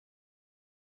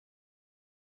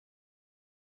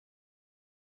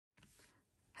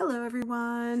Hello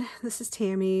everyone, this is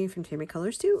Tammy from Tammy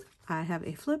Colors 2. I have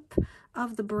a flip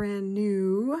of the brand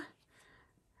new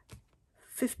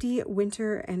 50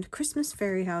 Winter and Christmas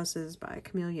Fairy Houses by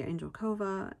Kameliya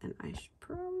Angelkova, and I should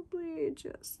probably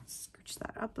just scooch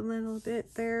that up a little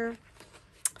bit there.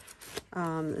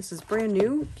 This is brand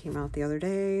new, came out the other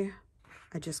day.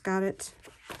 I just got it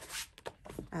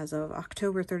as of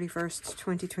October 31st,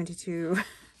 2022.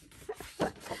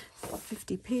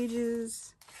 50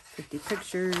 pages. 50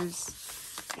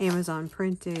 pictures, Amazon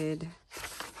printed.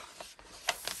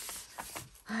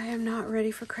 I am not ready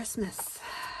for Christmas.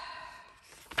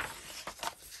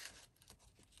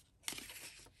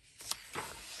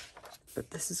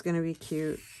 But this is going to be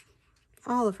cute.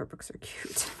 All of her books are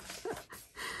cute.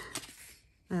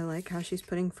 I like how she's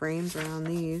putting frames around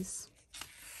these.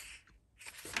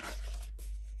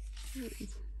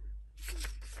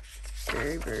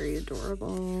 Very, very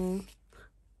adorable.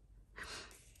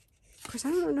 Of course,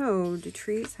 I don't know. Do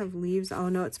trees have leaves? Oh,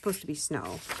 no, it's supposed to be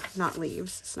snow. Not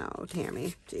leaves. Snow,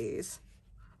 Tammy. Jeez.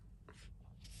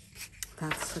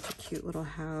 That's such a cute little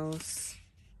house.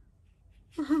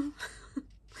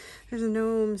 There's a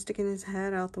gnome sticking his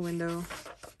head out the window.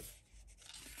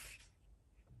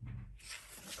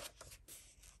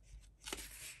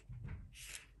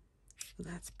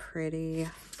 That's pretty.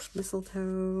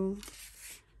 Mistletoe.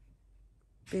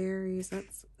 Berries.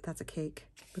 That's a cake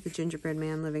with a gingerbread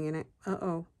man living in it.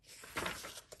 Uh-oh.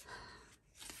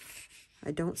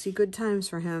 I don't see good times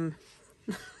for him.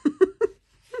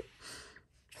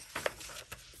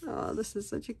 Oh, this is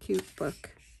such a cute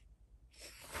book.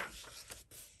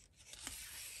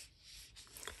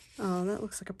 Oh, that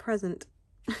looks like a present.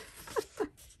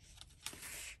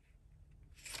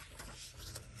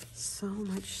 So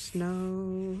much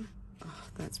snow. Oh,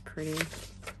 that's pretty.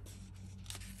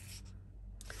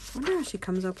 I wonder how she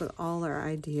comes up with all her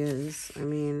ideas. I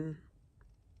mean,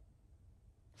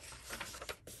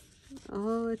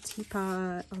 oh, a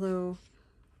teapot, although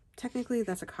technically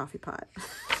that's a coffee pot.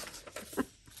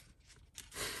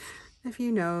 If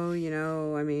you know, you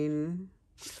know. I mean,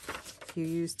 if you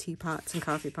use teapots and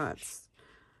coffee pots,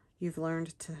 you've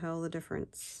learned to tell the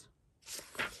difference.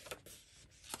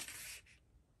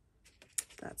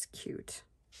 That's cute.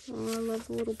 Oh, I love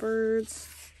the little birds.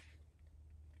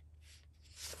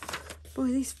 Boy,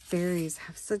 these fairies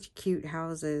have such cute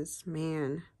houses,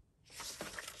 man.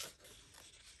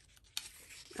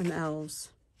 And elves.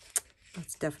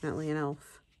 That's definitely an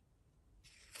elf.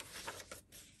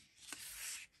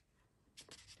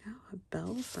 Oh, a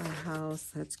bell for a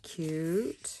house. That's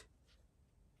cute.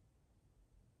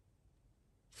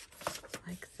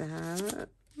 Like that.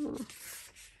 Oh.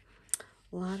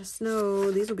 A lot of snow.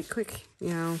 These will be quick, you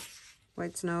know.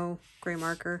 White snow, gray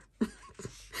marker.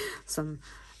 some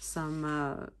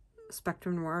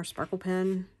Spectrum Noir sparkle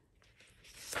pen.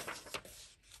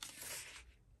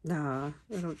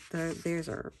 These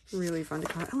are really fun to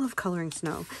color. I love coloring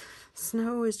snow.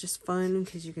 Snow is just fun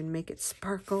because you can make it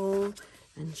sparkle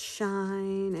and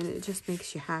shine, and it just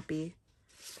makes you happy.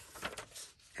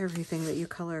 Everything that you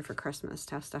color for Christmas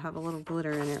has to have a little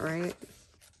glitter in it, right?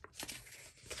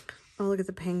 Oh, look at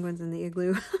the penguins in the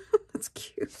igloo. That's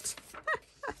cute.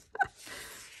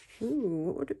 Ooh,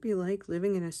 what would it be like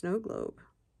living in a snow globe?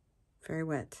 Very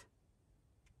wet.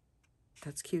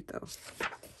 That's cute, though.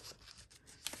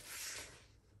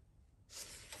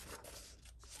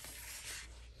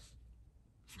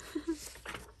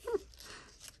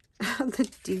 How the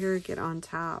deer get on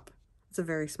top. It's a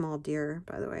very small deer,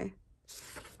 by the way.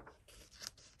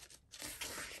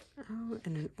 Oh,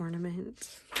 and an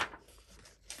ornament.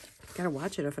 Gotta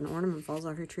watch it. If an ornament falls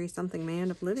off your tree, something may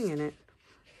end up living in it.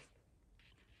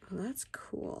 Oh, that's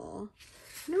cool.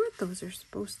 I wonder what those are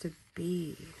supposed to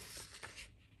be.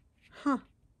 Huh.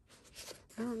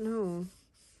 I don't know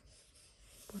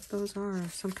what those are.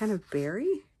 Some kind of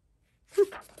berry?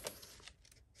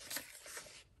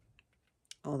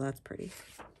 Oh, that's pretty.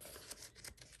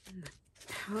 And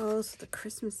the house, the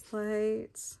Christmas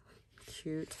lights.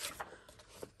 Cute.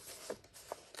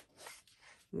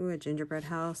 Ooh, a gingerbread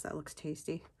house. That looks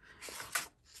tasty.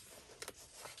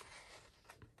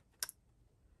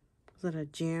 Is that a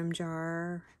jam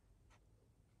jar?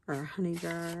 Or a honey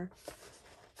jar?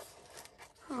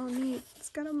 Oh, neat. It's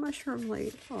got a mushroom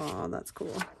light. Oh, that's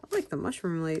cool. I like the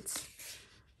mushroom lights.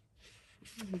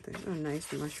 There's a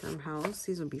nice mushroom house.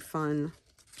 These would be fun.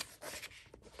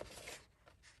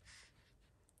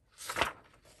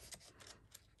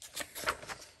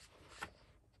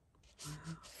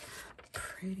 Wow.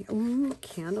 Pretty. Ooh,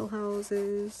 candle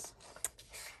houses.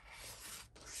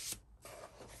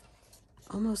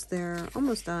 Almost there.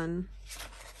 Almost done.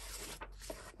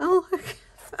 Oh, look.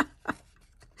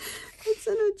 It's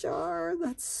in a jar.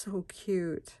 That's so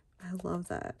cute. I love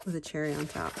that, with a cherry on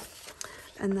top.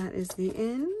 And that is the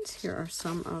end. Here are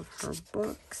some of her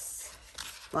books.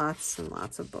 Lots and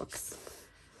lots of books.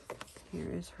 Here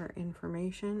is her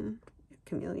information.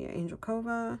 Kameliya,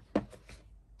 Angelkova.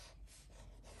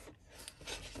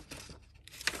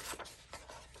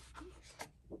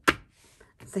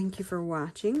 Thank you for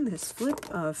watching this flip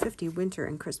of 50 Winter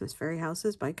and Christmas Fairy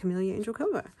Houses by Kameliya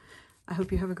Angelkova. I hope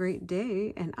you have a great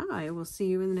day, and I will see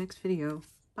you in the next video.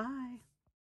 Bye.